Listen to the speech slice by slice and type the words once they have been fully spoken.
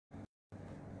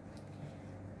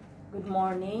Good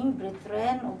morning,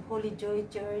 brethren of Holy Joy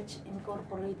Church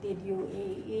Incorporated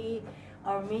UAE,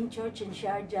 our main church in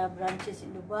Sharjah, branches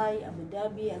in Dubai, Abu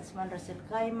Dhabi, and Ras Al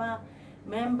Khaimah,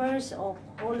 members of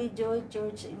Holy Joy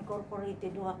Church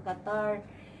Incorporated Doha, Qatar,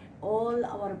 all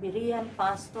our Berean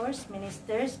pastors,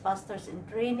 ministers, pastors in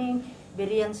training,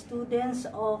 Berean students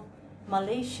of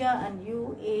Malaysia and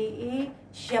UAE,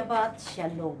 Shabbat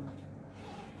Shalom.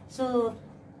 So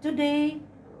today,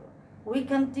 we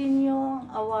continue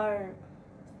our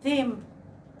theme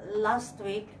last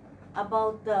week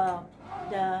about the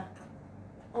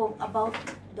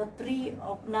tree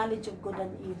of knowledge of good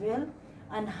and evil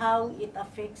and how it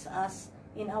affects us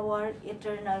in our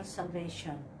eternal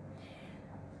salvation.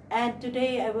 And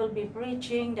today I will be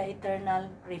preaching the eternal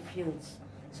refuge.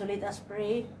 So let us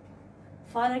pray.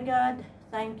 Father God,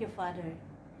 thank you, Father,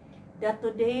 that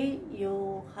today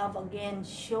you have again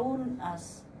shown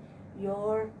us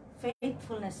your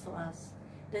faithfulness to us,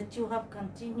 that you have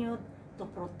continued to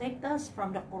protect us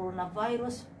from the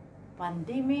coronavirus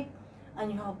pandemic,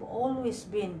 and you have always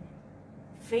been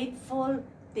faithful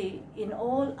in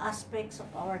all aspects of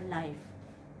our life.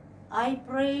 I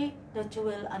pray that you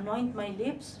will anoint my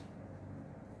lips,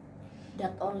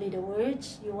 that only the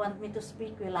words you want me to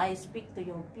speak will I speak to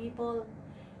your people,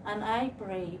 and I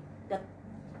pray that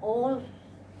all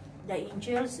the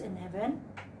angels in heaven,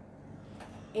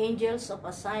 angels of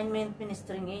assignment,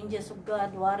 ministering angels of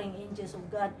God, warring angels of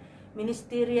God,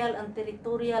 ministerial and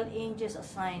territorial angels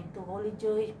assigned to Holy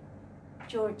Joy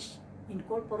Church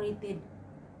Incorporated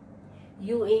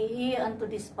UAE and to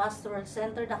this pastoral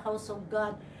center, the house of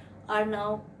God, are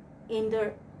now in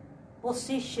their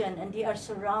position, and they are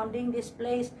surrounding this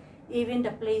place, even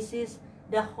the places,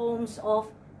 the homes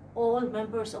of all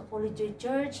members of Holy Joy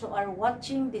Church who are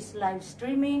watching this live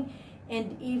streaming,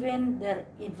 and even their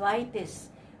invitees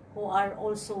who are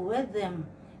also with them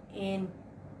in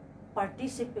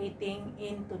participating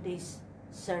in today's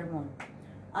sermon.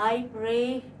 I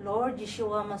pray, Lord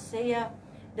Yeshua Messiah,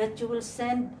 that you will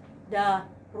send the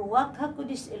Ruach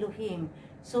HaKodesh Elohim,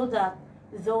 so that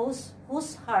those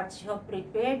whose hearts you have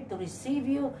prepared to receive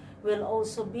you will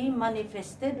also be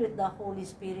manifested with the Holy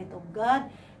Spirit of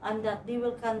God, and that they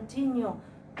will continue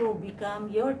to become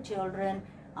your children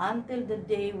until the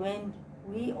day when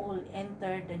we all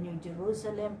enter the New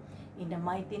Jerusalem. In the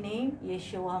mighty name,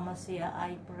 Yeshua Messiah,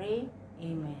 I pray.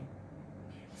 Amen.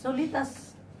 So let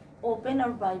us open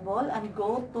our Bible and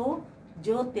go to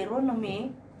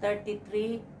Deuteronimy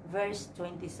 33, verse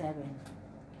 27.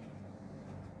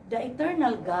 The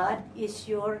eternal God is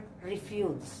your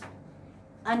refuge,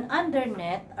 and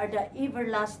underneath are the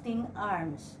everlasting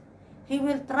arms. He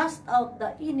will thrust out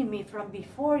the enemy from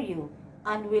before you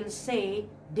and will say,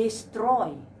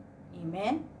 destroy.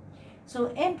 Amen. So,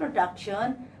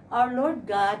 introduction, our Lord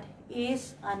God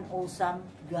is an awesome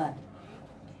God.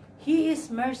 He is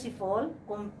merciful,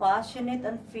 compassionate,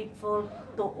 and faithful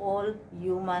to all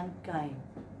humankind.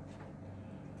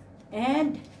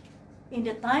 And in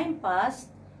the time past,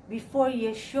 before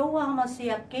Yeshua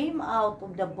HaMashiach came out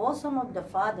of the bosom of the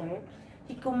Father,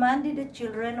 He commanded the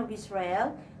children of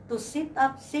Israel to set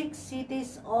up 6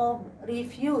 cities of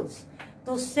refuge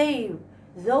to save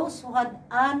those who had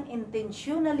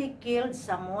unintentionally killed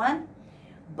someone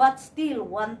but still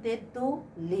wanted to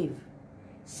live.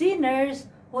 Sinners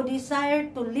who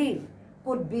desired to live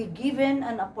could be given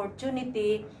an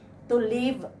opportunity to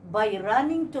live by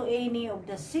running to any of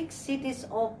the 6 cities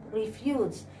of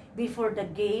refuge before the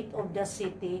gate of the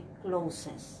city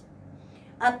closes.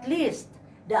 At least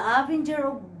the avenger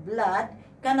of blood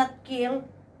cannot kill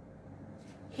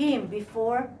him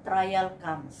before trial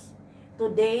comes.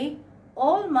 Today,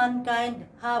 all mankind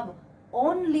have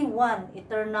only one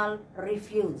eternal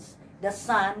refuge, the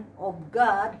Son of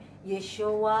God,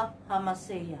 Yeshua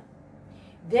HaMashiach.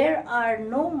 There are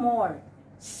no more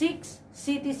 6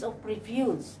 cities of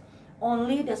refuge.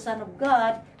 Only the Son of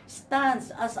God stands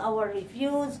as our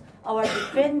refuge, our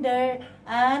defender,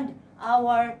 and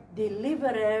our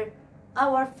deliverer,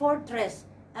 our fortress,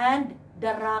 and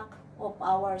the rock of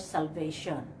our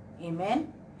salvation.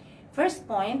 Amen? First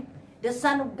point, the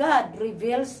Son of God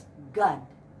reveals God.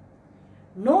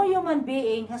 No human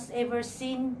being has ever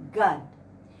seen God,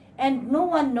 and no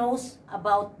one knows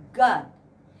about God.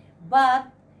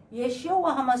 But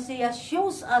Yeshua HaMashiach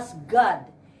shows us God.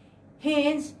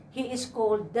 Hence, He is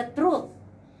called the truth.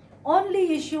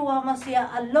 Only Yeshua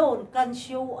HaMashiach alone can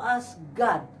show us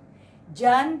God.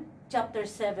 John chapter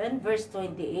 7, verse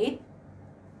 28.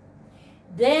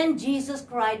 Then Jesus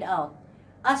cried out,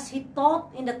 as He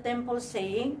taught in the temple,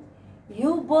 saying,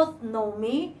 you both know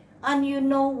me, and you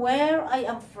know where I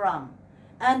am from.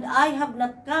 And I have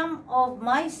not come of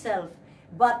myself,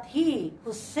 but he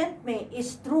who sent me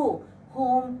is true,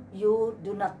 whom you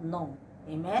do not know.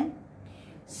 Amen?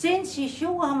 Since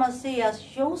Yeshua HaMashiach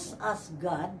shows us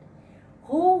God,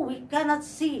 who we cannot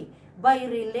see by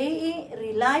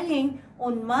relying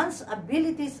on man's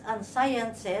abilities and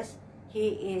sciences,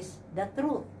 he is the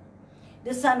truth.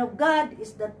 The Son of God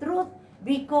is the truth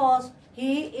because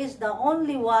he is the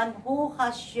only one who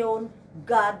has shown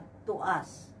God to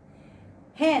us.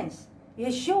 Hence,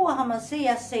 Yeshua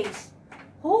HaMashiach says,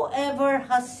 whoever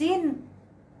has seen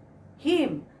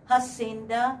him has seen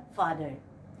the Father.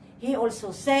 He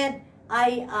also said,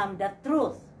 I am the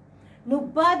truth.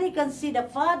 Nobody can see the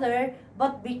Father,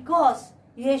 but because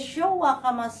Yeshua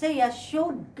HaMashiach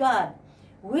showed God,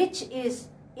 which is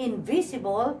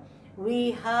invisible,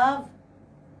 we have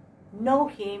known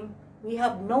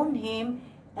him,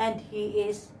 and he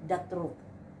is the truth.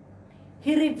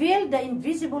 He revealed the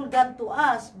invisible God to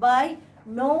us by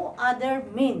no other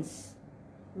means.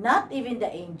 Not even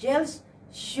the angels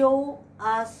show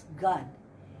us God.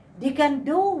 They can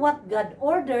do what God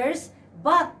orders,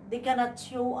 but they cannot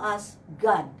show us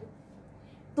God.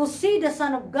 To see the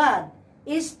Son of God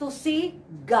is to see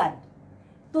God.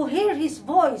 To hear His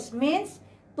voice means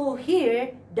to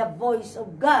hear the voice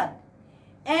of God.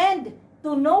 And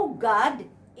to know God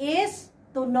is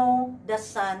to know the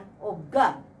Son of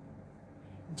God.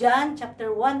 John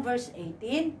chapter 1 verse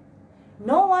 18,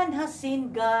 no one has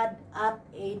seen God at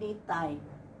any time.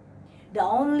 The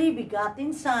only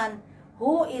begotten Son,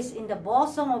 who is in the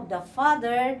bosom of the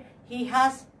Father, He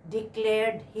has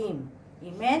declared Him.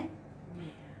 Amen?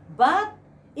 But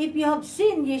if you have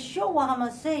seen Yeshua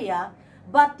HaMashiach,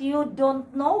 but you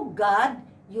don't know God,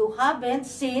 you haven't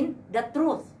seen the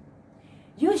truth.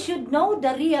 You should know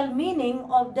the real meaning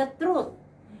of the truth.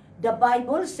 The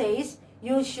Bible says,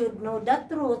 you should know the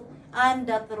truth, and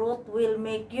the truth will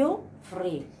make you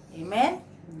free. Amen?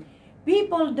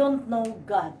 People don't know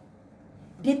God.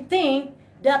 They think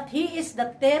that He is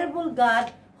the terrible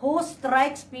God who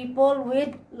strikes people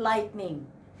with lightning.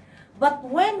 But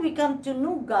when we come to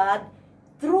know God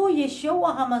through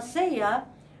Yeshua HaMashiach,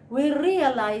 we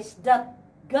realize that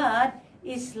God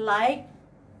is like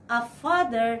a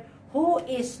father who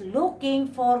is looking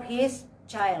for his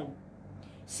child.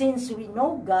 Since we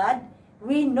know God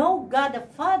the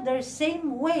Father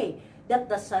same way that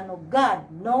the Son of God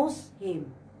knows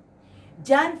Him.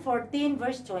 John 14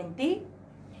 verse 20,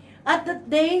 at that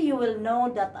day you will know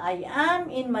that I am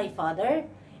in my Father,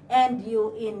 and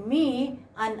you in me,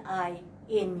 and I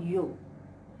in you.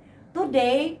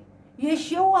 Today,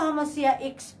 Yeshua HaMashiach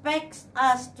expects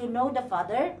us to know the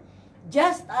Father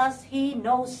just as He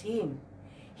knows Him.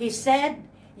 He said,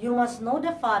 you must know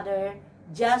the Father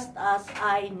just as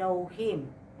I know Him.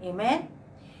 Amen?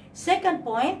 Second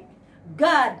point,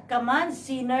 God commands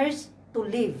sinners to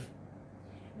live.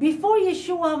 Before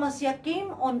Yeshua HaMashiach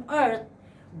came on earth,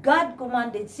 God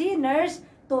commanded sinners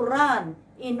to run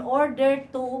in order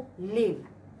to live.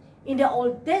 In the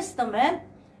Old Testament,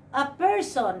 a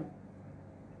person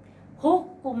who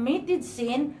committed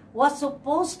sin was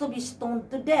supposed to be stoned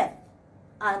to death.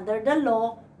 Under the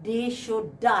law, they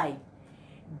should die.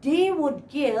 They would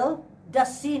kill the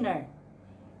sinner.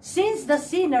 Since the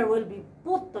sinner will be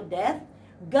put to death,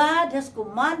 God has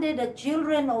commanded the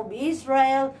children of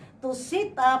Israel to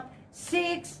set up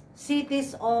 6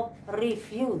 cities of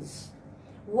refuge,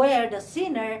 where the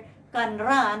sinner can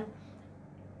run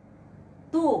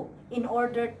to in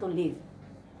order to live.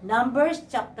 Numbers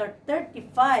chapter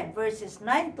 35 verses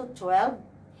 9 to 12.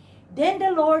 Then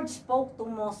the Lord spoke to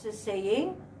Moses,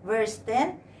 saying, verse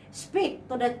 10, speak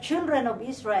to the children of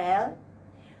Israel,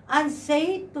 and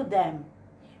say to them,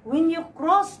 when you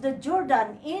cross the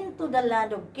Jordan into the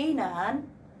land of Canaan,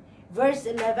 verse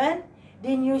 11,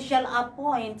 then you shall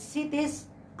appoint cities,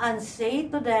 and say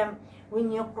to them,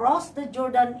 when you cross the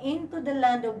Jordan into the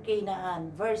land of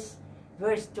Canaan, verse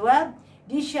 12,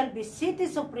 these shall be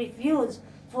cities of refuge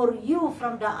for you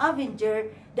from the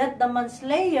avenger, that the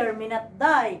manslayer may not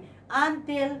die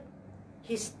until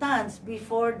he stands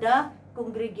before the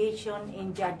congregation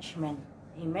in judgment.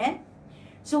 Amen?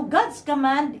 So God's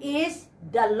command is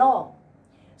the law.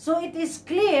 So it is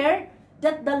clear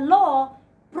that the law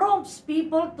prompts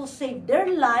people to save their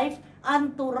life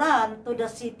and to run to the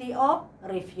city of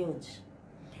refuge.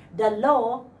 The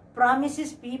law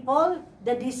promises people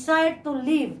the desire to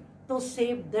live to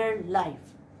save their life.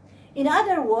 In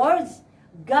other words,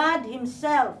 God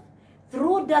Himself,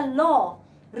 through the law,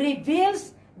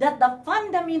 reveals that the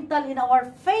fundamental in our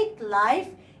faith life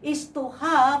is to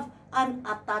have an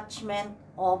attachment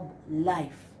of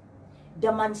life.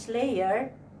 The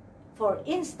manslayer, for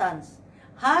instance,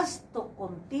 has to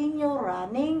continue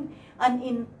running and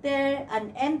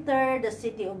enter the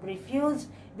city of refuge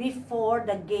before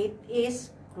the gate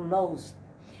is closed.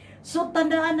 So,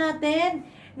 tandaan natin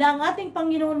na ang ating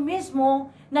Panginoon mismo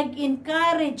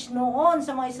nag-encourage noon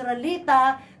sa mga Israelita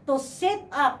to set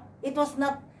up. It was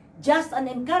not just an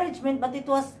encouragement, but it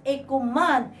was a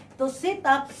command to set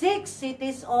up 6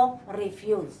 cities of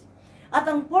refuge. At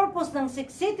ang purpose ng 6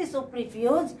 cities of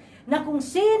refuge, na kung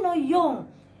sino yung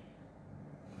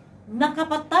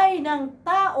nakapatay ng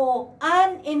tao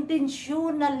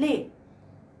unintentionally,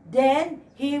 then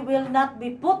he will not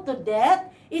be put to death.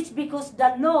 It's because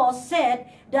the law said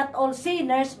that all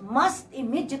sinners must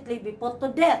immediately be put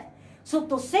to death. So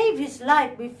to save his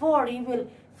life before he will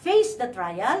face the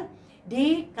trial,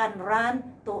 they can run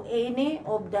to any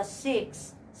of the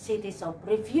 6 cities of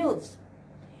refuge.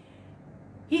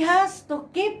 He has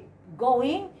to keep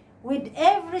going with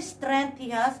every strength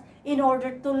he has in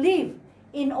order to live,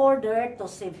 in order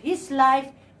to save his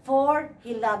life, for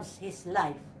he loves his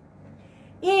life.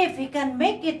 If he can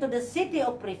make it to the city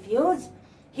of refuge,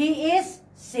 he is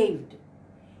saved.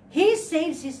 He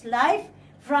saves his life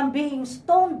from being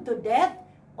stoned to death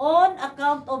on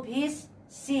account of his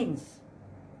sins.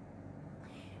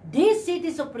 These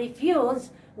cities of refuge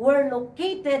were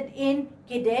located in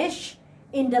Kadesh,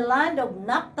 in the land of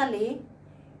Naphtali,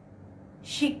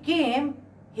 Shechem,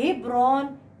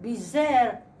 Hebron,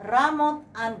 Bezer, Ramoth,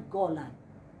 and Golan.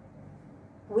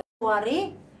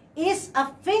 Which is a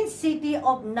fenced city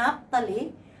of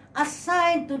Naphtali,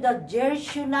 assigned to the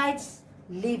Gershonites,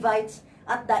 Levites,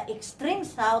 at the extreme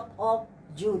south of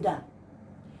Judah.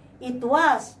 It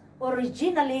was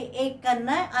originally a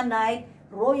Canaanite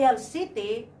royal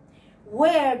city,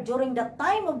 where during the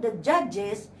time of the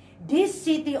judges, this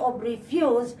city of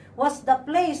refuge was the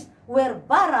place where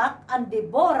Barak and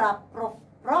Deborah,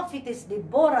 prophetess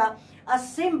Deborah,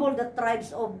 assembled the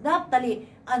tribes of Naphtali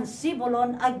and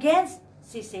Zebulun against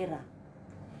Sisera.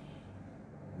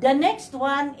 The next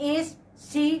one is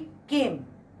Shechem.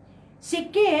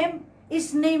 Shechem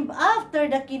is named after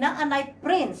the Canaanite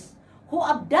prince who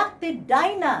abducted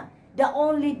Dinah, the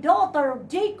only daughter of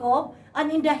Jacob,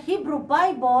 and in the Hebrew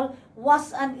Bible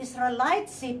was an Israelite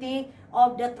city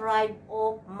of the tribe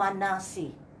of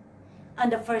Manasseh,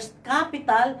 and the first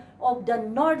capital of the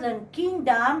northern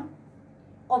kingdom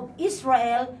of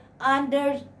Israel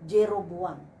under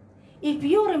Jeroboam. If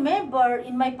you remember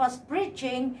in my past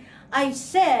preaching, I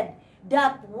said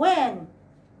that when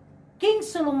King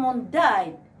Solomon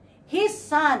died, his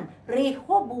son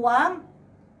Rehoboam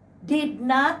did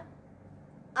not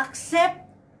accept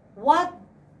what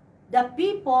the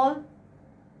people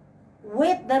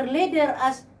with their leader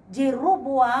as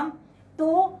Jeroboam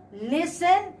to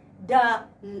listen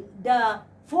the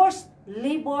forced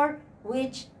labor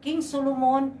which King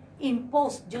Solomon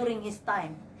imposed during his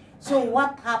time. So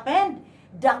what happened?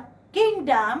 The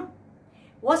kingdom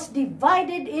was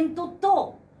divided into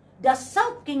 2. The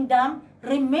south kingdom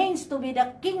remains to be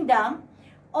the kingdom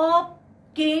of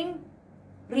King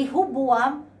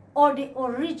Rehoboam, or the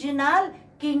original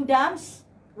kingdoms,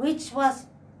 which was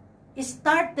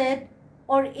started,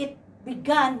 or it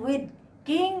began with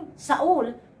King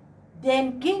Saul,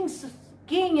 then King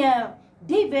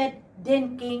David,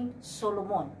 then King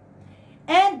Solomon.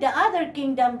 And the other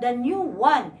kingdom, the new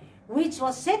one, which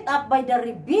was set up by the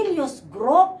rebellious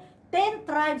group, 10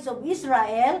 tribes of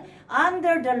Israel,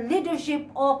 under the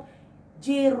leadership of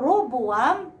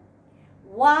Jeroboam,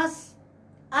 was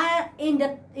in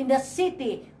the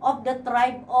city of the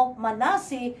tribe of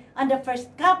Manasseh, and the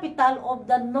first capital of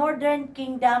the northern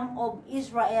kingdom of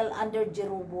Israel under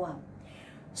Jeroboam.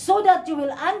 So that you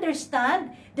will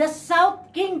understand the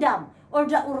south kingdom, or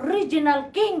the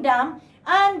original kingdom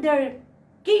under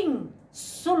King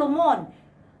Solomon,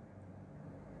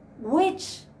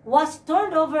 which was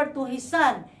turned over to his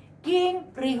son, King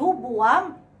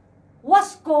Rehoboam,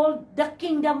 was called the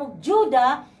Kingdom of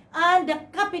Judah, and the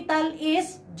capital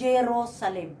is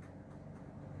Jerusalem.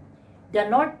 The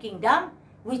North Kingdom,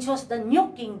 which was the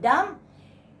new kingdom,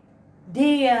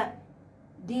 that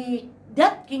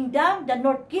kingdom, the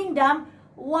North Kingdom,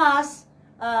 was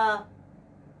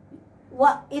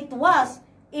it was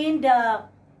in the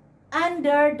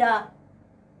under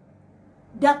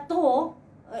the two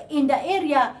in the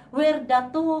area where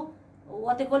the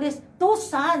two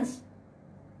sons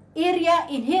area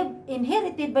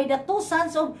inherited by the 2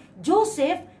 sons of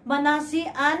Joseph, Manasseh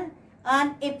and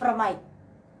Ephraimite.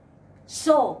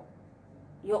 So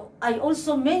I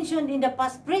also mentioned in the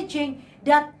past preaching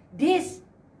that this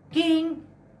King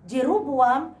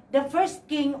Jeroboam, the first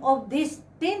king of these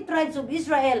 10 tribes of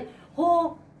Israel,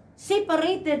 who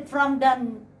separated from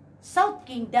the south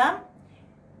kingdom,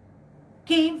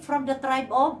 came from the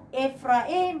tribe of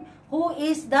Ephraim, who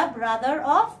is the brother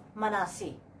of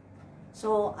Manasseh.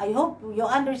 So, I hope you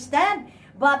understand.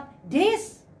 But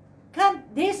this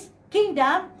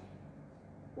kingdom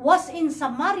was in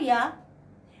Samaria,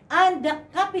 and the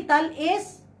capital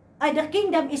is, the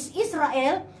kingdom is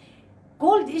Israel,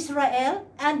 called Israel,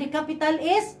 and the capital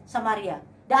is Samaria.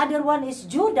 The other one is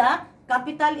Judah,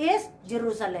 capital is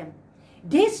Jerusalem.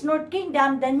 This North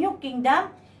Kingdom, the new kingdom,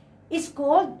 is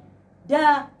called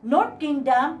the North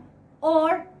Kingdom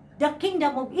or the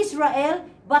Kingdom of Israel,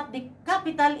 but the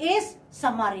capital is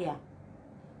Samaria.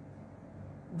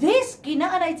 This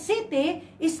Canaanite city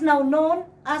is now known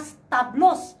as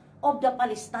Tablos of the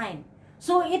Palestine.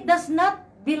 So it does not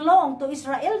belong to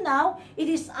Israel now. It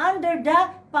is under the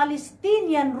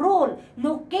Palestinian rule,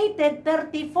 located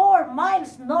 34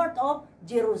 miles north of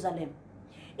Jerusalem.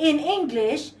 In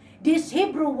English, this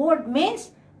Hebrew word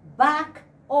means back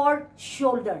or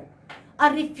shoulder, a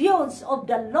refuge of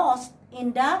the lost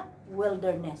in the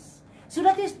wilderness. So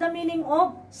that is the meaning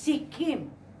of Sikkim.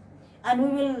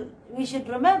 And we should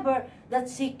remember that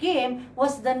Sikkim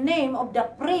was the name of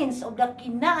the prince of the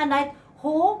Canaanite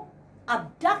who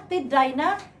abducted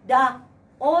Dinah, the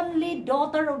only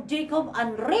daughter of Jacob,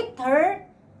 and raped her.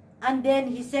 And then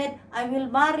he said, I will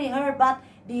marry her, but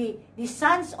the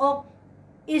sons of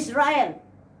Israel,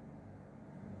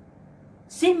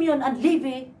 Simeon and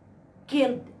Levi,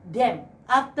 killed them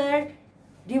after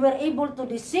they were able to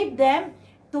deceive them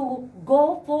to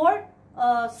go for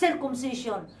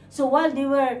circumcision. So while they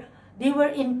were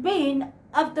in pain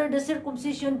after the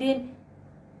circumcision, then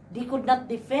they could not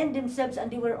defend themselves,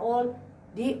 and they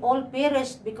all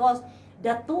perished because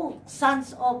the two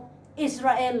sons of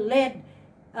Israel led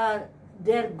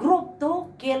their group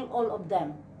to kill all of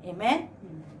them. Amen.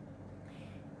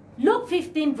 Luke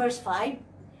 15 verse 5,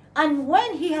 and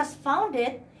when he has found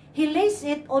it, he lays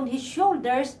it on his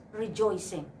shoulders,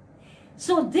 rejoicing.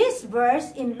 So this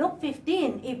verse in Luke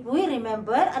 15, if we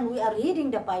remember, and we are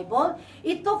reading the Bible,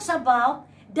 it talks about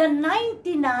the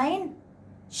 99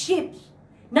 sheep.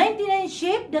 99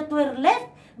 sheep that were left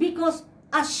because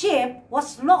a sheep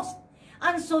was lost.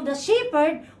 And so the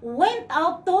shepherd went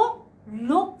out to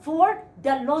look for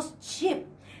the lost sheep.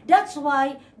 That's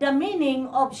why the meaning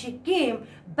of Shechem,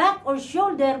 back or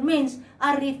shoulder, means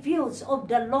a refuge of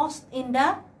the lost in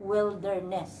the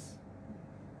wilderness.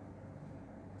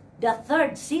 The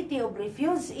third city of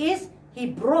refuge is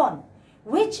Hebron,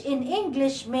 which in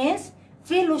English means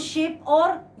fellowship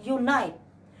or unite.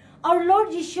 Our Lord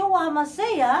Yeshua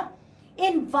Messiah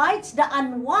invites the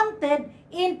unwanted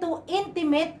into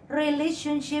intimate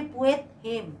relationship with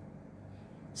Him.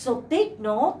 So take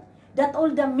note that all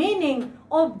the meaning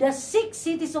of the 6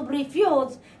 cities of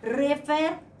refuge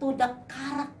refer to the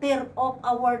character of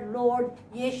our Lord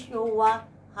Yeshua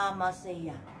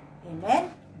HaMashiach.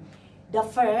 Amen? The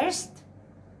first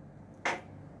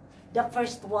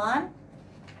one,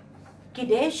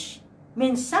 Kadesh,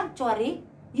 means sanctuary.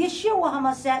 Yeshua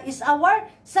HaMashiach is our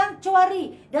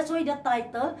sanctuary. That's why the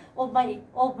title of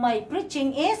my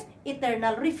preaching is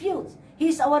Eternal Refuge. He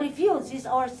is our refuge. He is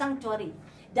our sanctuary.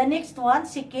 The next one,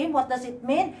 Sikkim, what does it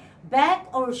mean? Back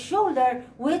or shoulder,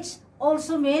 which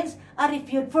also means a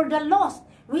refuge for the lost,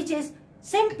 which is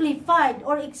simplified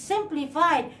or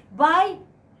exemplified by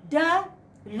the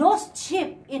lost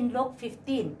sheep in Luke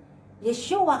 15.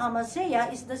 Yeshua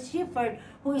HaMashiach is the shepherd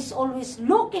who is always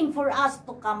looking for us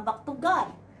to come back to God.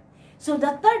 So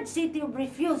the third city of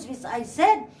refuge, which I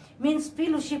said, means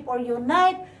fellowship or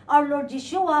unite. Our Lord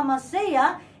Yeshua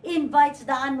HaMashiach invites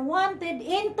the unwanted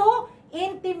into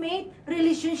intimate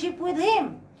relationship with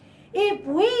Him. If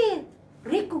we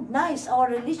recognize our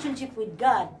relationship with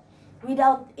God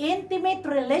without intimate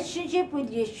relationship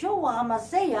with Yeshua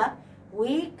HaMashiach,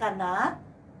 we cannot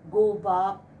go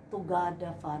back to God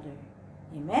the Father.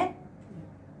 Amen?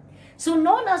 So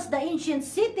known as the ancient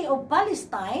city of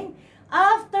Palestine,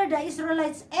 after the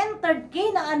Israelites entered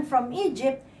Canaan from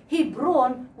Egypt,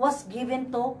 Hebron was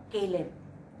given to Caleb.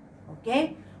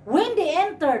 Okay? When they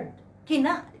entered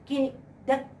Canaan,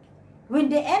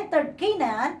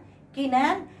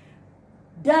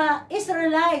 the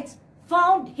Israelites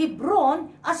found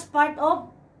Hebron as part of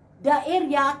the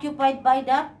area occupied by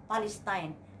the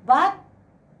Palestine. But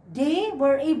they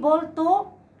were able to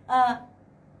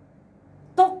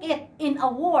took it in a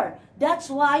war. That's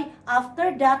why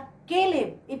after that,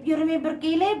 Caleb, if you remember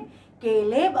Caleb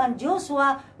and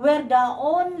Joshua were the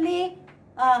only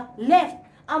left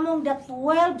among the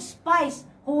 12 spies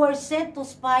who were sent to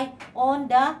spy on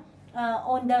the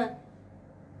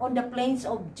plains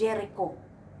of Jericho.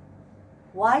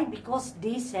 Why? Because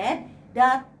they said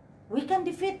that we can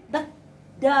defeat the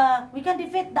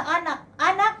Anak.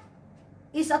 Anak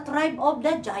is a tribe of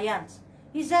the giants.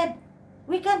 He said,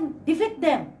 we can defeat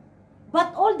them.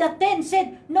 But all the 10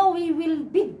 said, no, we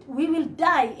will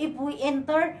die if we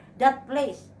enter that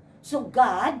place. So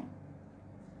God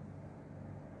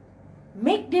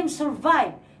make them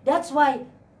survive. That's why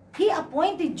He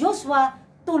appointed Joshua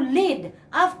to lead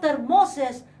after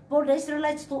Moses for the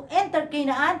Israelites to enter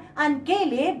Canaan, and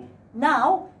Caleb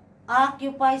now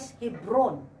occupies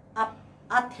Hebron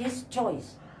at his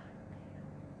choice.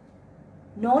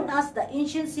 Known as the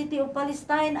ancient city of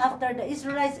Palestine, after the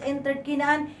Israelites entered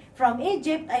Canaan from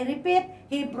Egypt, I repeat,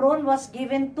 Hebron was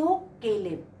given to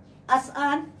Caleb as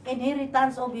an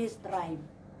inheritance of his tribe.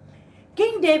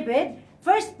 King David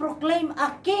first proclaimed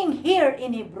a king here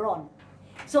in Hebron.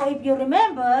 So if you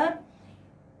remember,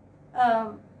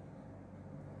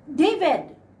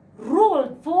 David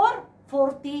ruled for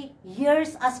 40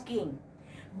 years as king.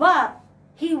 But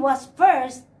he was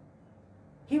first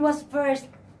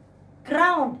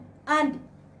crowned and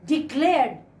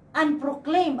declared and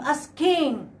proclaimed as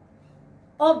king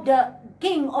of the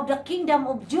kingdom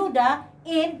of Judah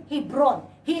in Hebron.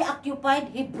 He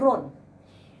occupied Hebron.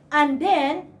 And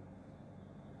then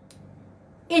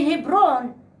in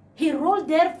Hebron, he ruled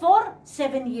there for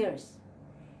 7 years.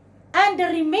 And the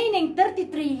remaining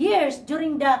 33 years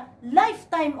during the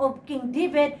lifetime of King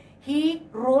David, he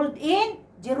ruled in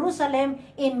Jerusalem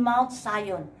in Mount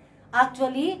Zion.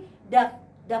 Actually, the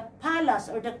palace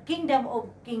or the kingdom of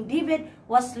King David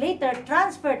was later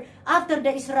transferred after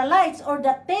the Israelites or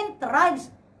the 10 tribes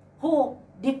who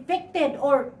defected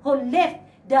or who left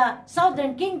the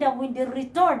southern kingdom when they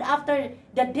returned after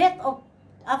the death of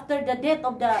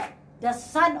the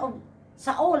son of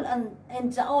Saul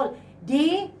and Saul.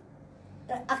 They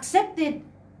accepted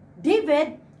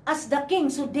David as the king.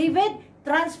 So David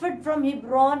transferred from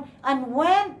Hebron and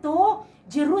went to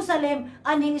Jerusalem,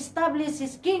 and he established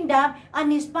his kingdom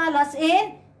and his palace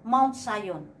in Mount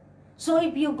Zion. So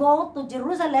if you go to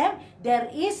Jerusalem, there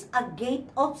is a gate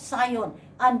of Zion,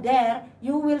 and there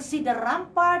you will see the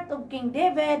rampart of King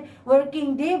David, where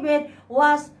King David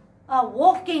was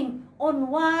walking on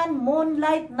one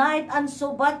moonlight night and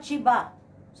saw Bathsheba.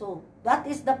 So that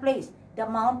is the place, the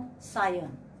Mount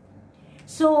Zion.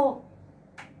 So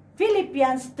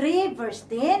Philippians 3 verse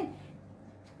 10,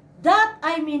 that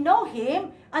I may know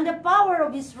Him and the power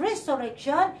of His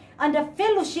resurrection and the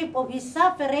fellowship of His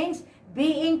sufferings,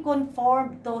 being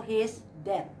conformed to His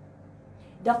death.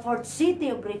 The fourth city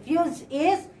of refuge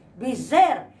is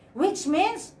Bezer, which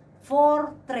means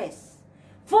fortress.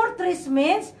 Fortress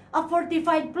means a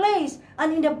fortified place.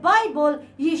 And in the Bible,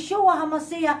 Yeshua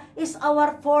HaMashiach is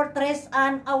our fortress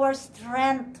and our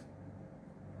strength.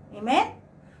 Amen?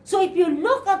 So if you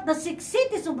look at the 6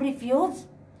 cities of refuge,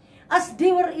 as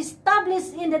they were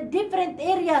established in the different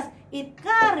areas, it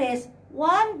carries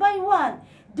one by one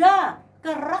the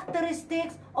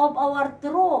characteristics of our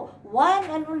true one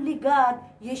and only God,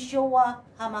 Yeshua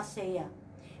HaMashiach.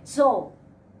 So,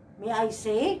 may I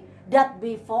say that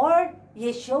before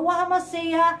Yeshua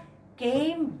HaMashiach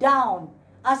came down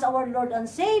as our Lord and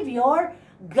Savior,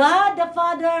 God the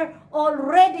Father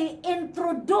already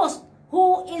introduced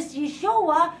who is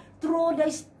Yeshua through the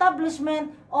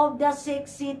establishment of the 6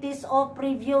 cities of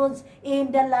refuge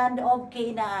in the land of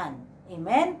Canaan.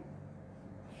 Amen?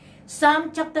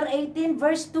 Psalm chapter 18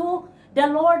 verse 2, the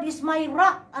Lord is my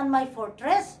rock and my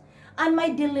fortress and my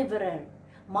deliverer,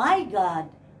 my God,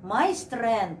 my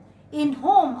strength, in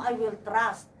whom I will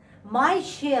trust, my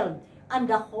shield and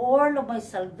the horn of my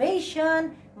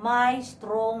salvation, my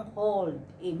stronghold.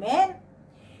 Amen?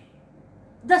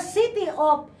 The city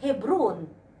of Hebron,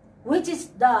 which is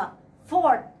the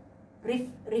fourth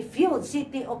refuge,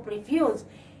 city of refuge,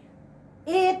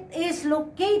 it is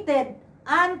located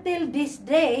until this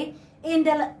day in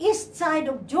the east side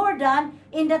of Jordan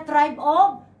in the tribe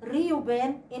of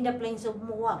Reuben in the plains of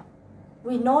Moab.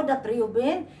 We know that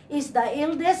Reuben is the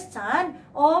eldest son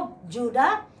of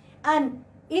Judah, and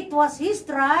it was his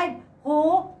tribe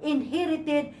who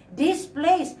inherited this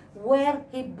place where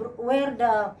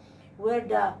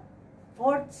the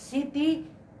fourth city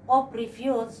of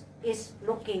refuge is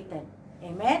located.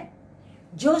 Amen?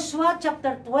 Joshua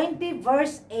chapter 20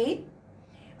 verse 8,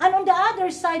 and on the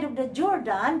other side of the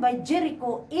Jordan by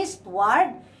Jericho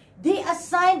eastward, they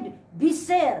assigned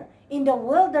Bezer in the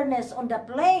wilderness on the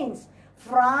plains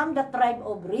from the tribe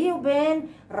of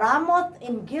Reuben, Ramoth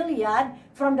in Gilead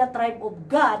from the tribe of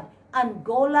Gad, and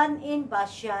Golan in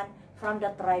Bashan from the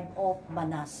tribe of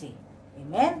Manasseh.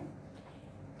 Amen?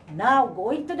 Now,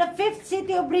 going to the fifth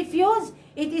city of refuge,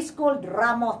 it is called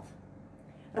Ramoth.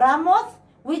 Ramoth,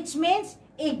 which means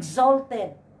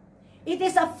exalted. It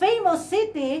is a famous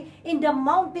city in the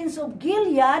mountains of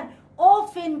Gilead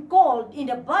often called in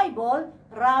the Bible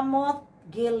Ramoth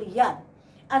Gilead.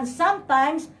 And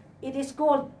sometimes it is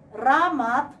called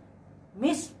Ramath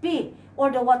Mizpeh, or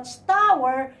the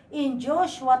watchtower in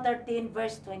Joshua 13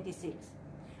 verse 26.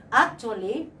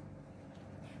 Actually,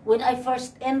 when I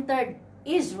first entered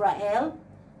Israel,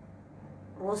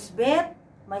 Rosbeth,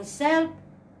 myself,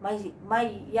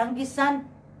 my youngest son,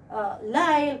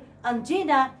 Lyle, and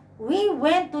Gina, we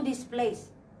went to this place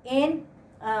in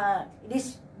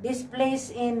this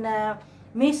place in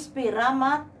Mizpeh,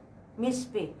 Ramath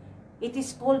Mizpeh. It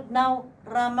is called now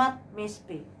Ramath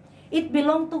Mizpeh. It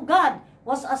belonged to God,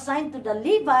 was assigned to the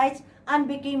Levites, and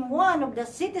became one of the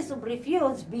cities of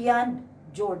refuge beyond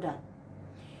Jordan.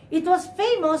 It was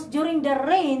famous during the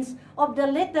reigns of the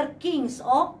later kings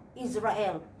of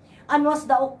Israel, and was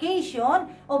the occasion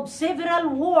of several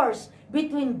wars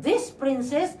between these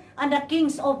princes and the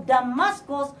kings of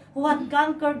Damascus who had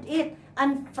conquered it,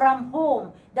 and from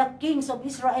whom the kings of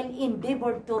Israel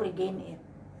endeavored to regain it.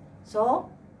 So,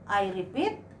 I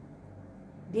repeat,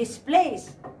 this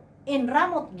place in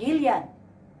Ramoth Gilead,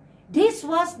 this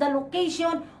was the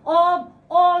location of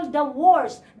all the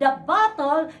wars, the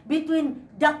battle between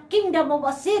the kingdom of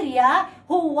Assyria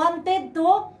who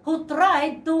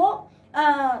tried to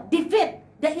defeat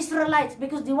the Israelites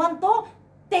because they want to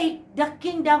take the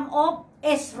kingdom of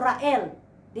Israel.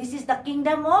 This is the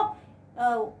kingdom of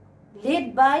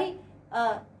led by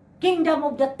kingdom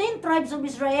of the 10 tribes of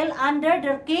Israel under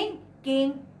their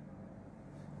King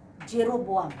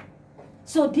Jeroboam.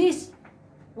 So this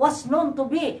was known to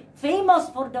be famous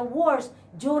for the wars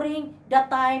during the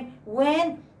time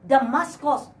when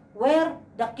Damascus, where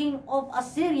the king of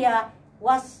Assyria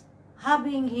was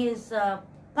having his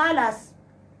palace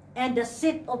and the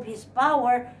seat of his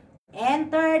power,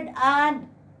 entered and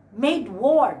made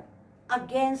war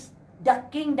against the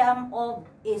kingdom of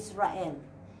Israel.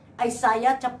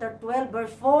 Isaiah chapter 12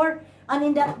 verse 4, and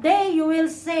in that day you will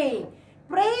say,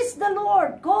 praise the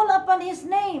Lord, call upon his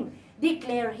name,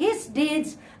 declare his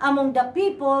deeds among the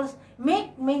peoples,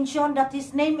 make mention that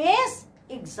his name is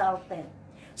exalted.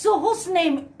 So whose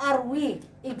name are we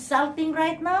exalting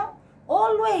right now?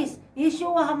 Always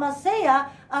Yeshua HaMashiach,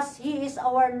 as he is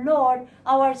our Lord,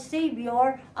 our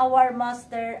Savior, our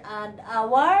Master, and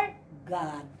our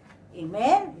God.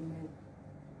 Amen? Amen.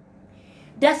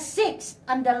 The sixth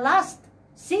and the last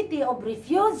city of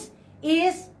refuge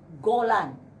is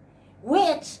Golan,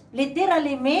 which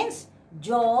literally means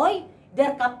joy,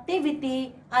 their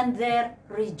captivity, and their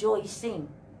rejoicing.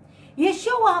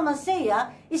 Yeshua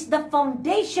HaMashiach is the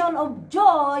foundation of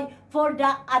joy for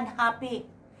the unhappy.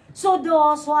 So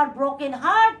those who are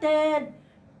broken-hearted,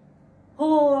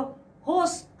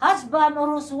 whose husband or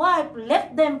whose wife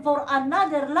left them for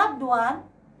another loved one,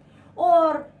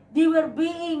 or they were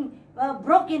being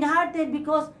broken-hearted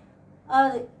because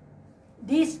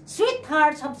these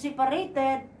sweethearts have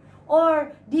separated,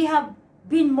 or they have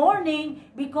been mourning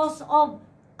because of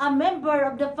a member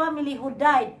of the family who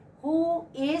died. Who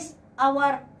is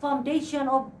our foundation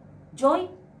of joy?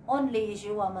 Only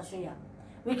Yeshua HaMashiach.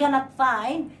 We cannot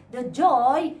find the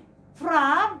joy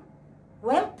from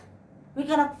wealth. We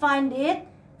cannot find it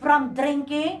from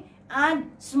drinking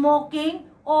and smoking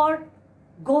or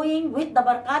going with the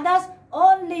barkadas.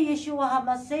 Only Yeshua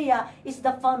HaMashiach is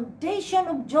the foundation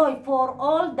of joy for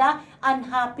all the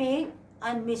unhappy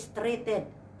and mistreated.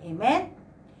 Amen?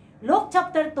 Luke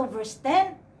chapter 2 verse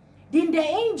 10, then the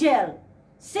angel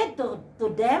said to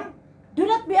them, do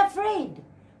not be afraid,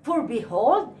 for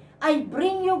behold, I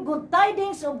bring you good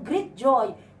tidings of great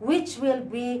joy, which will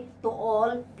be to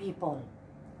all people.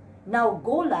 Now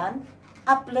Golan,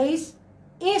 a place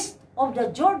east of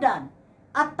the Jordan,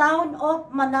 a town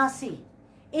of Manasseh,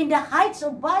 in the heights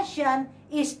of Bashan,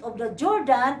 east of the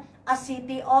Jordan, a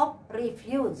city of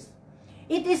refuge.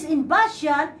 It is in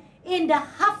Bashan, in the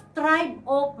half-tribe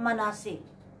of Manasseh.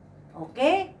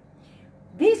 Okay?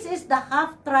 This is the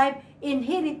half-tribe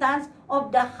inheritance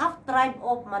of the half-tribe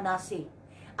of Manasseh.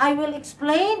 I will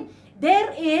explain.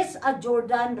 There is a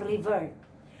Jordan River.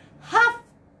 Half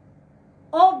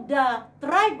of the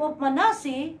tribe of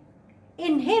Manasseh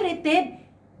inherited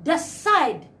the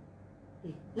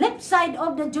left side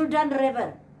of the Jordan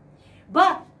River.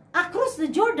 But across the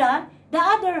Jordan, the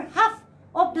other half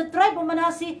of the tribe of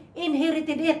Manasseh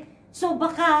inherited it. So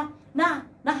baka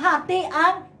nahati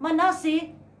ang Manasseh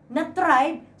na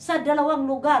tribe sa dalawang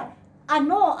lugar.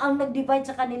 Ano ang nag-divide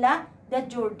sa kanila? The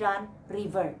Jordan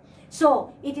River.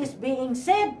 So, it is being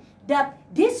said that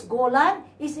this Golan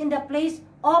is in the place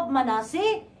of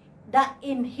Manasseh, the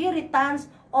inheritance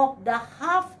of the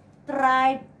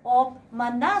half-tribe of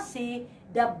Manasseh,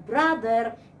 the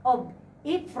brother of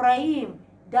Ephraim,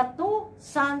 the two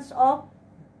sons of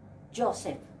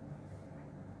Joseph.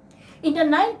 In the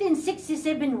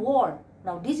 1967 war,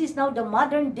 now this is now the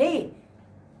modern day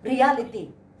reality.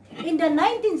 In the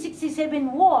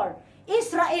 1967 war,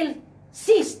 Israel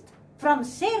seized from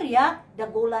Syria the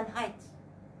Golan Heights.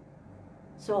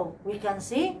 So we can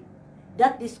see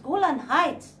that this Golan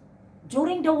Heights,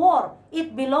 during the war,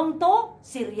 it belonged to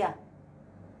Syria,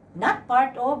 not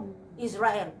part of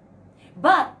Israel.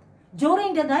 But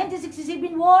during the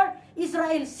 1967 war,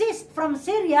 Israel seized from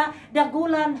Syria the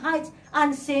Golan Heights,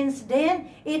 and since then,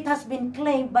 it has been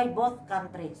claimed by both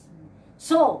countries.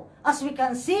 So, as we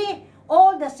can see,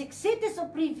 all the 6 cities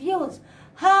of refuge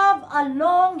have a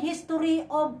long history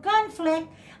of conflict,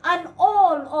 and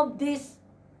all of these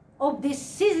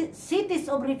cities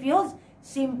of refuge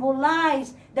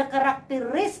symbolize the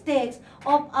characteristics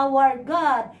of our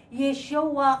God,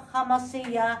 Yeshua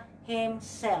HaMashiach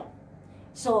Himself.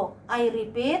 So, I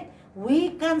repeat,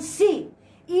 we can see,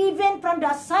 even from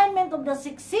the assignment of the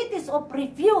 6 cities of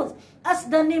refuge, as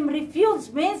the name refuge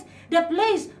means, the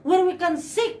place where we can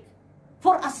seek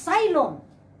for asylum.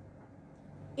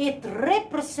 It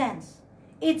represents,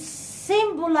 it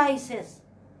symbolizes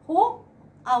who?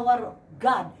 Our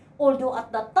God. Although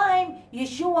at the time,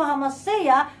 Yeshua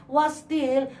HaMashiach was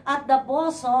still at the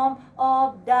bosom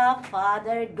of the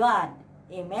Father God.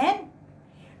 Amen?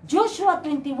 Joshua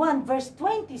 21 verse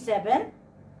 27,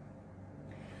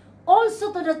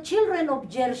 also to the children of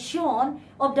Gershon,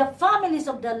 of the families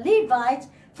of the Levites,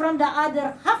 from the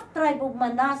other half-tribe of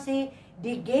Manasseh,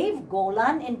 they gave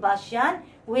Golan and Bashan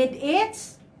with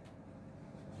its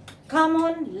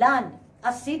common land,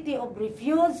 a city of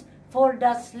refuge for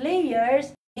the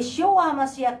slayers. Yeshua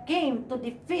HaMashiach came to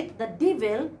defeat the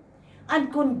devil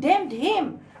and condemned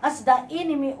him as the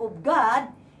enemy of God,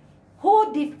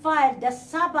 who defiled the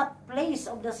Sabbath place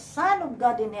of the Son of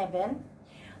God in heaven,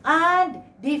 and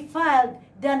defiled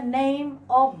the name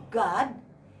of God.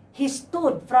 He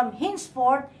stood from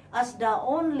henceforth as the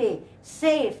only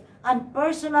safe and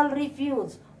personal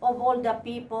refuge of all the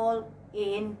people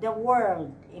in the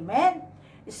world. Amen?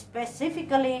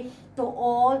 Specifically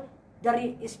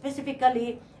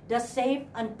the safe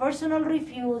and personal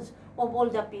refuge of all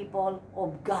the people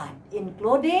of God,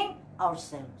 including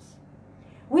ourselves.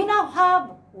 We now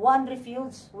have one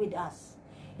refuge with us,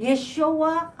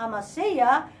 Yeshua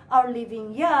HaMashiach, our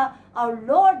living Yah, our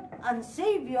Lord and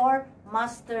Savior,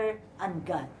 Master and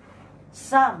God.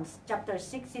 Psalms chapter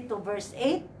 62 verse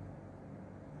 8,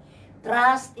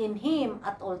 trust in Him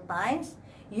at all times.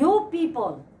 You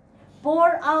people,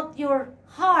 pour out your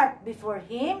heart before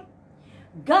Him.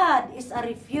 God is a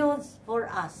refuge for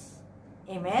us.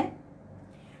 Amen?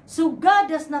 So God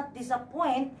does not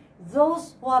disappoint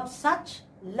those who have such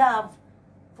love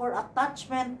for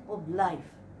attachment of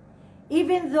life.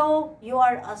 Even though you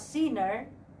are a sinner,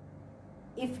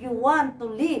 if you want to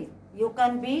live, you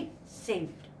can be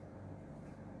saved.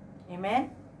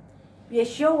 Amen?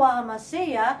 Yeshua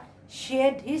HaMashiach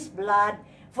shed His blood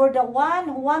for the one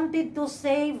who wanted to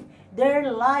save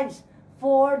their lives,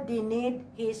 for they need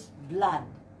His blood.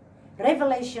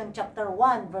 Revelation chapter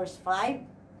 1 verse 5.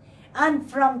 And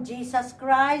from Jesus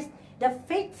Christ, the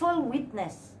faithful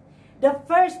witness, the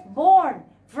firstborn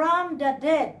from the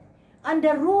dead, and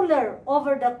the ruler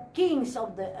over the kings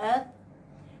of the earth,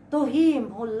 to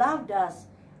Him who loved us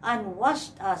and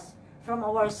washed us from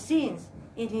our sins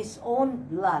in His own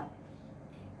blood.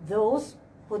 Those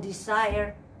who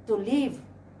desire to live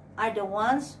are the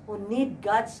ones who need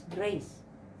God's grace.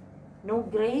 No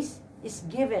grace is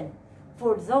given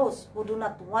for those who do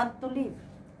not want to live.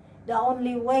 The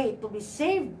only way to be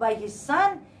saved by His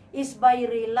Son is by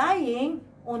relying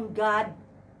on God,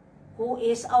 who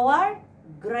is our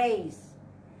grace.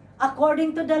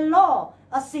 According to the law,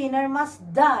 a sinner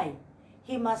must die.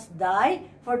 He must die,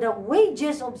 for the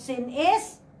wages of sin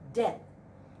is death.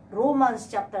 Romans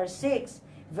chapter 6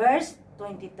 verse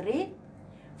 23,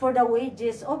 for the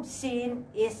wages of sin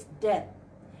is death,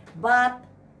 but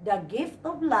the gift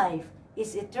of life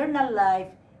is eternal life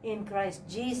in Christ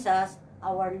Jesus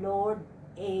our Lord.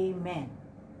 Amen.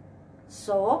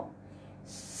 So,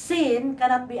 sin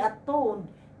cannot be atoned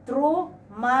through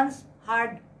man's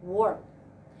hard work.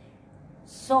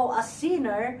 So, a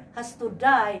sinner has to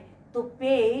die to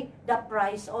pay the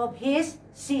price of his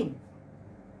sin.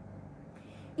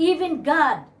 Even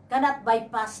God cannot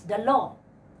bypass the law.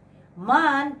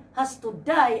 Man has to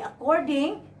die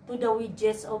according to the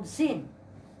wages of sin.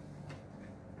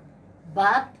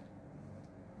 But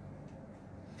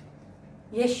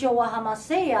Yeshua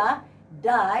HaMashiach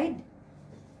died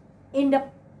in the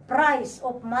price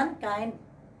of mankind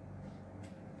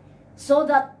so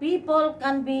that people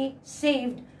can be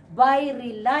saved by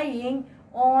relying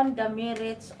on the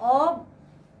merits of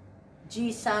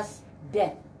Jesus'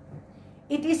 death.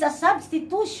 It is a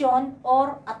substitution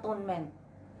or atonement.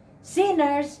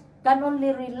 Sinners can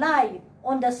only rely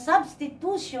on the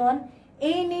substitution,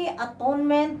 any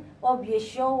atonement of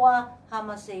Yeshua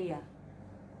HaMashiach.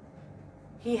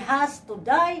 He has to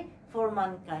die for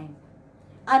mankind.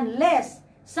 Unless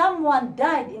someone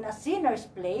died in a sinner's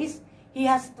place, he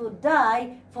has to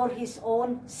die for his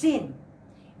own sin.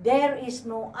 There is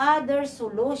no other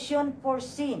solution for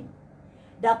sin.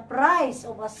 The price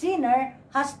of a sinner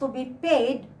has to be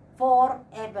paid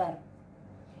forever.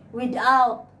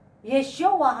 Without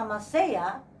Yeshua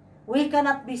HaMashiach, we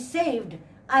cannot be saved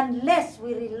unless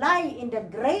we rely in the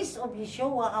grace of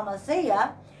Yeshua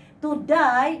HaMashiach to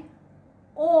die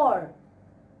or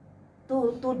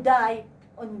to die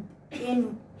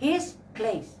in His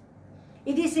place.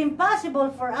 It is impossible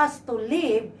for us to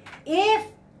live if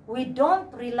we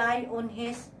don't rely on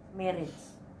His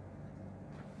merits.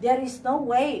 There is no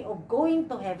way of going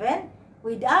to heaven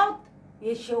without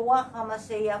Yeshua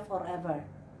HaMashiach forever.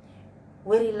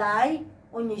 We rely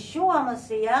on Yeshua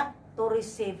HaMashiach to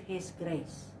receive His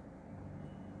grace.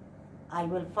 I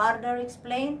will further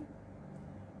explain.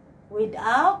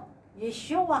 Without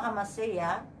Yeshua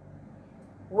HaMashiach,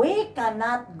 we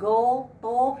cannot go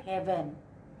to heaven.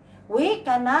 We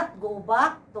cannot go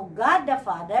back to God the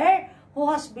Father who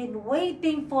has been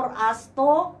waiting for us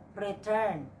to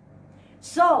return.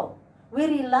 So, we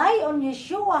rely on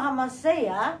Yeshua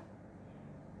HaMashiach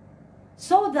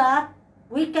so that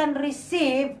we can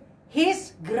receive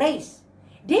His grace.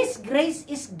 This grace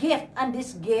is gift, and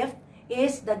this gift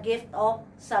is the gift of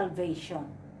salvation.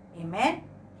 Amen?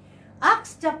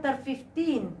 Acts chapter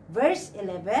 15, verse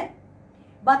 11,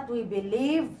 but we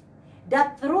believe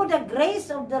that through the grace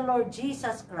of the Lord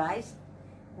Jesus Christ,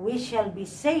 we shall be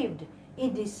saved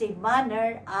in the same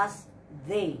manner as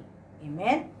they.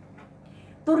 Amen?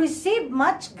 To receive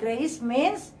much grace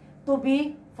means to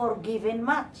be forgiven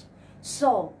much.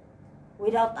 So,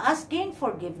 without asking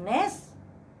forgiveness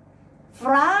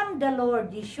from the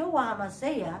Lord Yeshua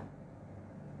HaMashiach,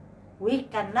 we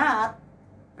cannot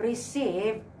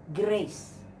receive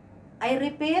grace. I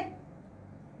repeat,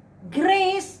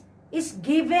 grace is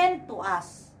given to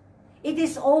us. It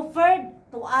is offered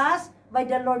to us by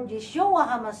the Lord Yeshua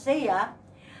HaMashiach,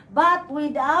 but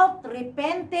without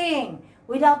repenting,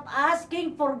 without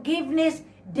asking forgiveness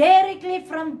directly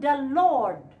from the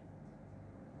Lord,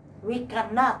 we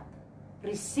cannot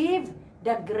receive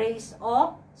the grace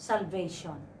of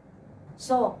salvation.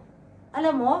 So,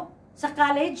 alam mo, sa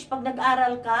college, pag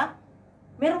nag-aral ka,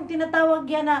 merong tinatawag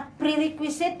yan na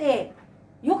prerequisite eh.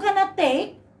 You cannot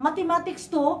take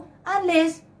Mathematics 2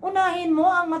 unless unahin mo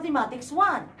ang Mathematics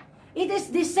 1. It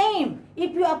is the same.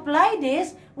 If you apply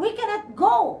this, we cannot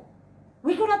go.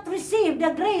 We cannot receive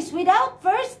the grace without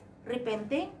first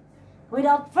repenting,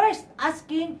 without first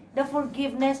asking the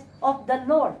forgiveness of the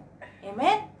Lord.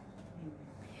 Amen?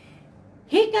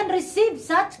 He can receive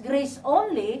such grace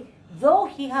only though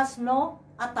he has no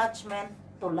attachment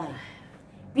to life.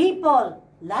 People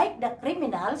like the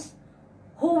criminals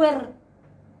who were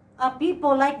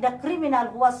people like the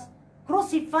criminal who was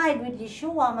crucified with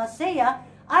Yeshua HaMashiach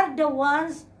are the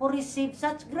ones who received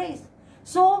such grace.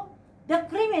 So, the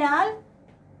criminal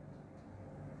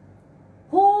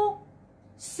who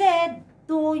said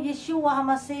to Yeshua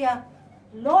HaMashiach,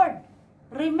 Lord,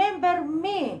 remember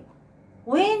me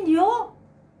when you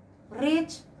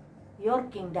reach your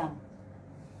kingdom.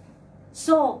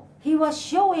 So, he was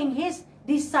showing his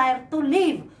desire to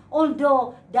live,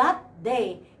 although that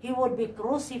day he would be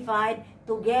crucified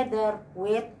together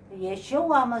with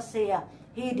Yeshua HaMashiach.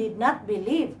 He did not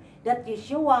believe that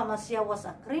Yeshua HaMashiach was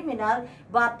a criminal,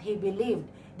 but he believed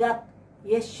that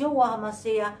Yeshua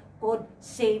HaMashiach could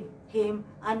save him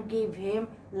and give him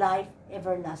life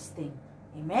everlasting.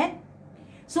 Amen?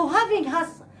 So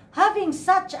having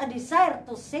such a desire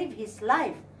to save his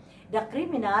life, the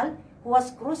criminal who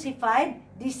was crucified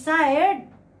desired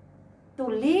to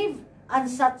live and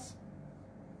such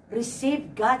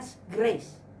receive God's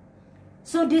grace.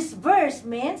 So this verse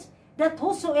means that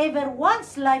whosoever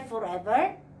wants life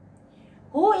forever,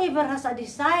 whoever has a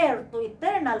desire to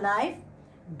eternal life,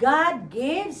 God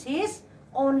gives His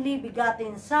only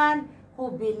begotten Son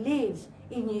who believes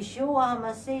in Yeshua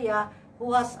HaMashiach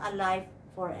who has a life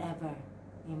forever.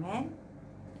 Amen?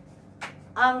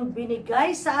 Ang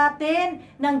binigay sa atin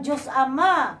ng Diyos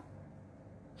Ama,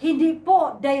 hindi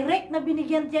po direct na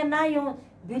binigyan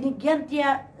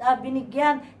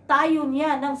tayo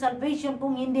niya ng salvation,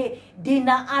 kung hindi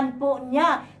dinaan po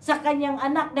niya sa kanyang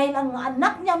anak, dahil ang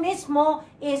anak niya mismo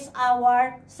is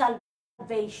our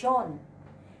salvation.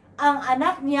 Ang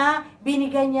anak niya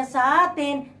binigay niya sa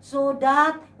atin so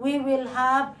that we will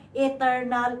have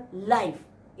eternal life.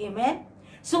 Amen?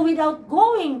 So without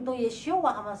going to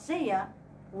Yeshua HaMashiach,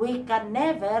 we can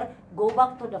never go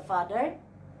back to the Father,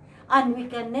 and we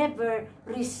can never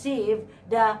receive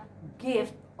the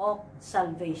gift of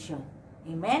salvation.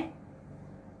 Amen?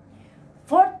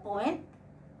 Fourth point,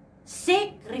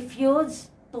 seek refuge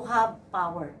to have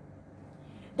power.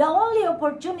 The only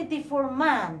opportunity for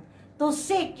man to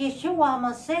seek Yeshua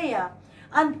HaMashiach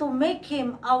and to make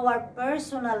Him our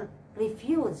personal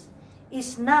refuge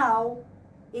is now,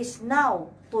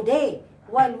 today,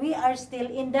 while we are still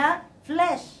in the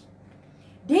flesh.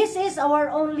 This is our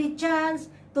only chance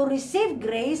to receive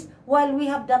grace while we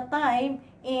have the time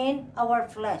in our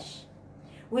flesh.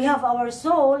 We have our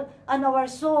soul, and our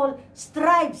soul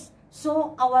strives,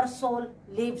 so our soul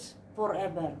lives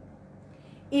forever.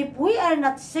 If we are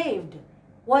not saved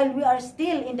while we are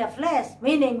still in the flesh,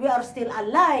 meaning we are still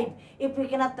alive, if we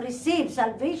cannot receive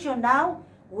salvation now,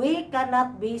 we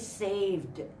cannot be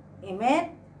saved.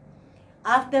 Amen?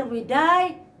 After we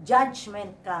die,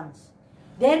 judgment comes.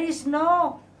 There is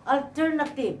no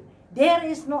alternative. There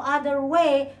is no other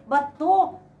way but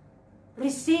to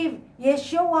receive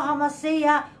Yeshua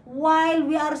HaMashiach while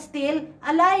we are still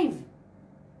alive.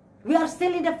 We are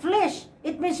still in the flesh.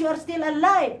 It means we are still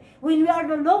alive. When we are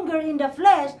no longer in the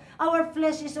flesh, our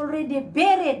flesh is already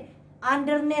buried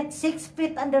underneath, 6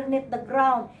 feet underneath the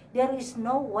ground. There is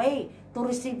no way to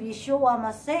receive Yeshua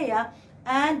HaMashiach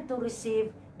and to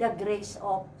receive the grace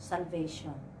of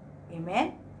salvation.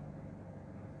 Amen?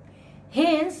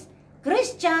 Hence,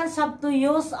 Christians have to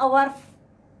use our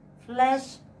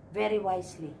flesh very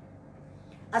wisely.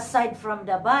 Aside from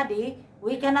the body,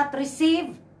 we cannot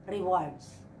receive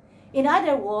rewards. In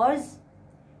other words,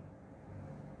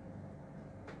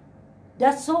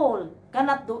 the soul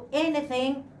cannot do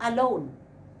anything alone.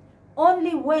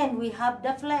 Only when we have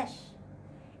the flesh.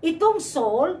 Itong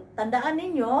soul, tandaan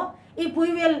ninyo,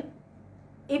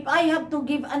 if I have to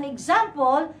give an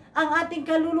example, ang ating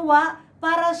kaluluwa,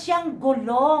 para siyang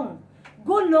gulong.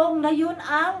 Gulong na yun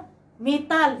ang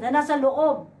metal na nasa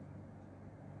loob.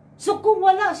 So kung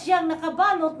wala siyang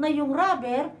nakabalot na yung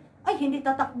rubber, ay hindi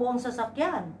tatakbo ang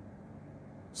sasakyan.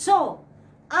 So,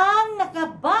 ang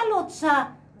nakabalot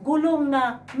sa gulong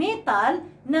na metal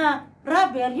na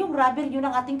rubber, yung rubber yun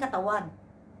ang ating katawan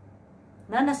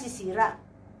na nasisira.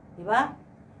 Diba?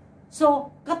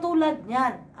 So, katulad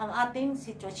niyan ang ating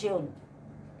sitwasyon.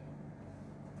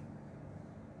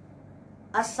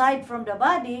 Aside from the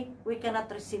body, we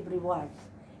cannot receive rewards.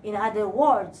 In other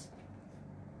words,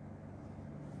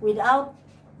 without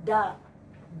the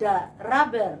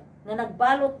rubber na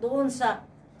nagbalot doon sa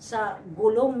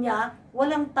gulong niya,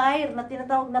 walang tire na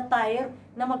tinatawag na tire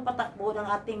na magpatakbo ng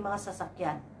ating mga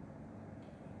sasakyan.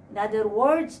 In other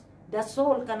words, the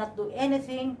soul cannot do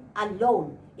anything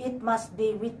alone. It must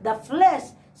be with the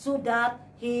flesh so that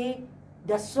the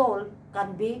soul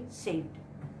can be saved.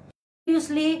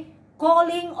 Obviously,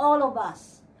 calling all of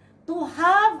us to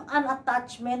have an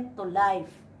attachment to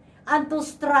life and to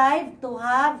strive to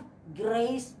have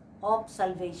grace of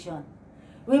salvation.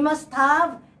 We must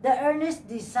have the earnest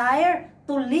desire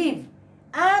to live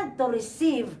and to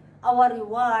receive our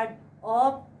reward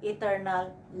of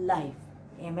eternal life.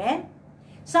 Amen?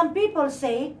 Some people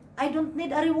say, I don't need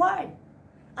a reward.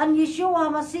 And Yeshua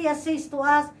HaMashiach says to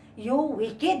us, you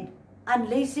wicked and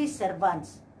lazy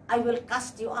servants, I will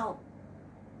cast you out.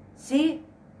 See,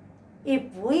 if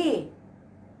we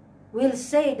will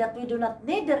say that we do not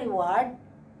need the reward,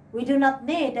 we do not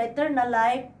need the eternal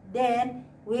life, then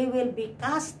we will be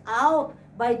cast out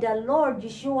by the Lord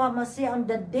Yeshua HaMashiach on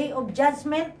the day of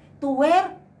judgment to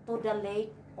where? To the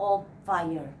lake of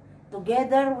fire.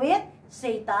 Together with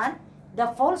Satan,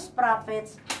 the false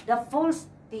prophets, the false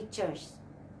teachers.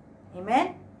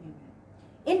 Amen?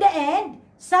 In the end,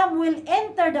 some will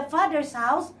enter the Father's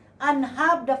house and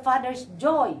have the Father's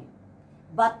joy,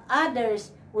 but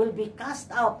others will be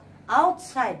cast out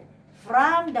outside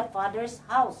from the Father's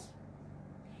house.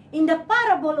 In the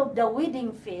parable of the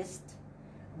wedding feast,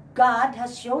 God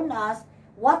has shown us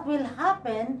what will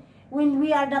happen when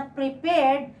we are not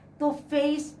prepared to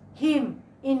face Him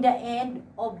in the end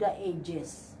of the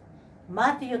ages.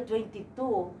 Matthew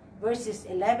 22, verses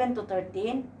 11 to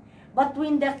 13, but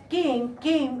when the king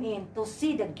came in to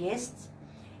see the guests,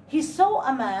 he saw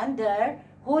a man there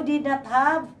who did not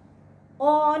have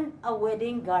on a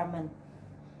wedding garment.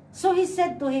 So he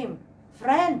said to him,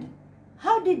 Friend,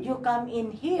 how did you come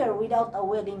in here without a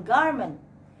wedding garment?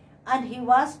 And he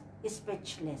was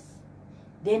speechless.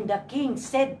 Then the king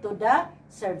said to the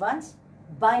servants,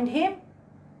 Bind him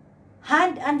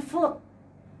hand and foot,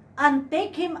 and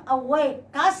take him away,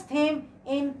 cast him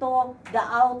into the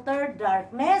outer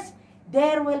darkness.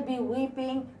 there will be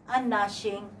weeping and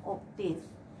gnashing of teeth.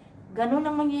 Ganun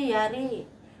ang mangyayari.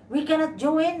 We cannot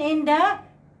join in the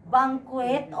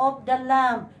banquet of the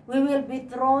Lamb. We will be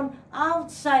thrown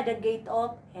outside the gate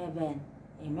of heaven.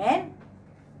 Amen?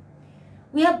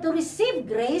 We have to receive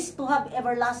grace to have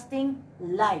everlasting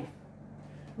life.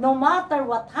 No matter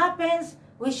what happens,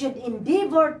 we should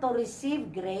endeavor to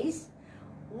receive grace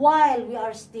while we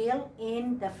are still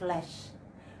in the flesh.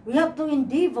 We have to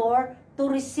endeavor to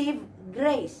receive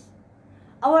grace.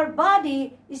 Our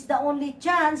body is the only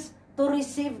chance to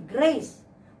receive grace.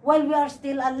 While we are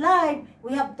still alive,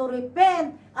 we have to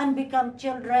repent and become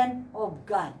children of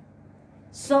God.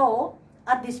 So,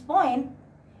 at this point,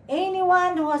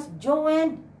 anyone who has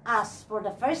joined us for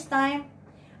the first time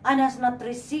and has not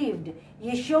received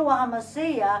Yeshua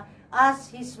HaMashiach as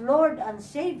his Lord and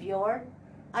Savior,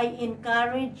 I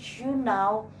encourage you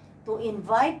now to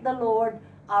invite the Lord,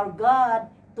 our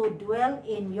God, to dwell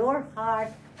in your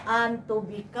heart and to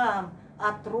become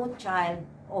a true child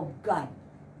of God.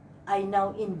 I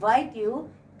now invite you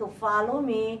to follow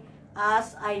me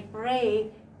as I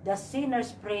pray the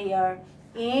sinner's prayer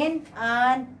in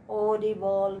an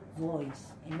audible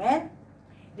voice. Amen?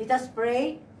 Let us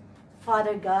pray.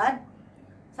 Father God,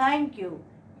 thank you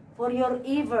for your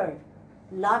ever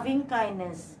loving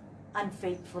kindness and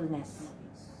faithfulness.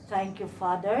 Thank you,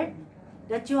 Father,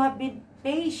 that you have been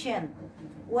patient,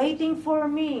 waiting for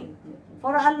me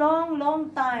for a long,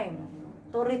 long time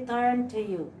to return to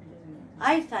you.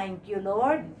 I thank you,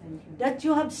 Lord, that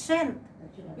you have sent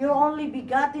your only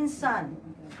begotten Son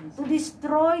to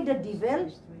destroy the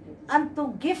devil and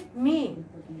to gift me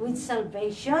with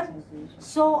salvation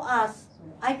so as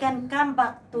I can come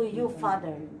back to you,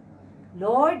 Father.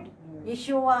 Lord,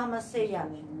 Yeshua HaMashiach,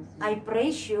 I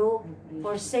praise you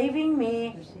for saving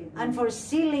me and for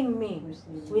sealing me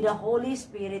with the Holy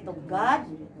Spirit of God.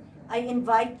 I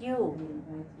invite you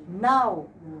now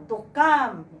to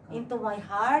come into my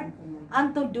heart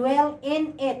and to dwell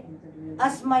in it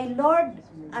as my Lord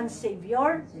and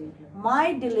Savior,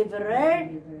 my deliverer,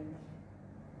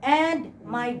 and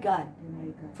my God.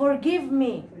 Forgive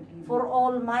me for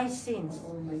all my sins.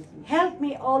 Help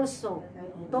me also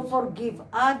to forgive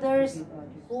others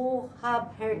who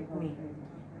have hurt me.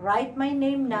 Write my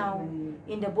name now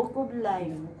in the book of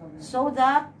life so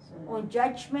that on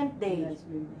Judgment Day,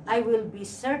 I will be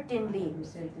certainly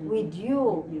with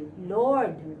you,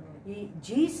 Lord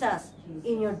Jesus,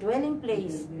 in your dwelling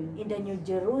place in the New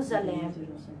Jerusalem.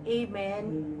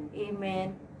 Amen,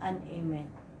 amen, and amen.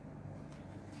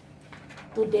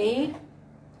 Today,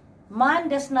 man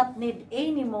does not need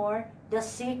anymore the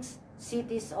 6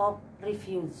 cities of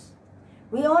refuge.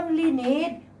 We only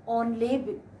need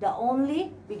the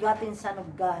only begotten Son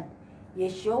of God,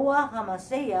 Yeshua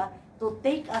HaMashiach, to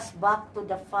take us back to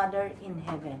the Father in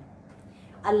heaven.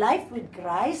 A life with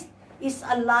Christ is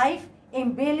a life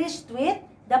embellished with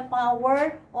the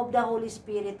power of the Holy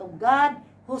Spirit of God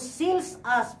who seals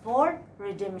us for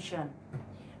redemption.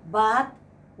 But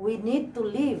we need to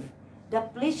leave the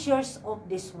pleasures of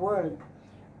this world,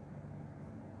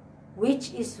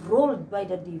 which is ruled by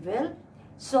the devil,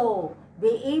 so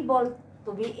be able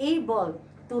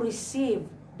to receive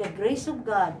the grace of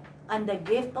God and the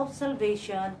gift of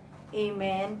salvation.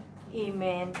 Amen,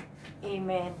 amen,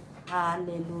 amen.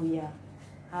 Hallelujah,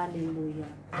 hallelujah,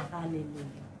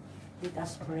 hallelujah. Let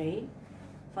us pray.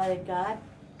 Father God,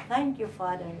 thank you,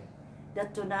 Father,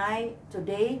 that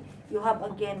today, you have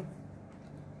again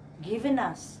given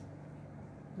us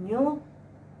new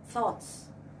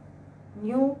thoughts,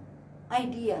 new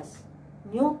ideas,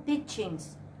 new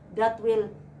teachings that will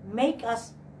make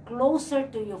us closer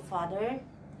to you, Father,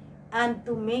 and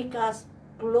to make us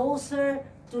closer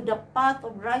to the path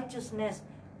of righteousness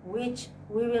which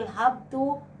we will have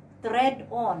to tread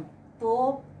on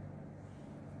to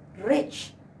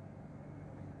reach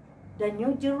the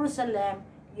New Jerusalem,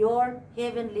 your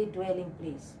heavenly dwelling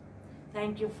place.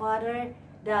 Thank you, Father,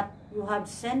 that you have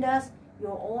sent us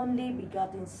your only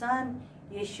begotten Son,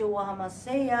 Yeshua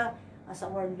HaMashiach, as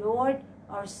our Lord,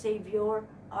 our Savior,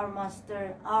 our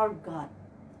Master, our God.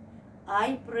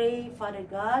 I pray, Father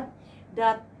God,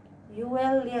 that you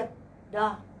will let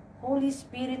the Holy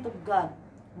Spirit of God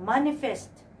manifest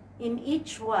in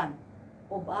each one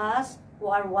of us who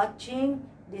are watching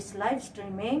this live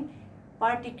streaming,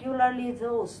 particularly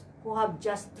those who have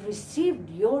just received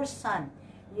your Son,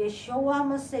 Yeshua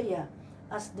HaMashiach,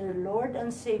 as their Lord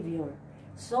and Savior,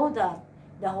 so that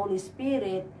the Holy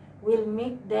Spirit will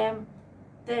make them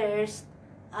thirst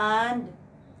and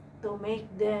to make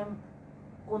them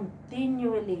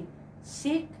continually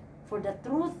seek for the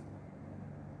truth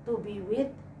to be with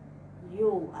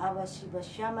you, Abba Shiva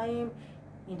Shamayim,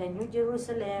 in the New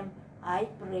Jerusalem, I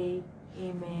pray.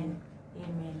 Amen.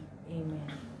 Amen.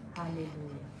 Amen.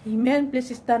 Hallelujah. Amen.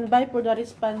 Please stand by for the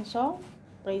response song.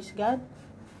 Praise God.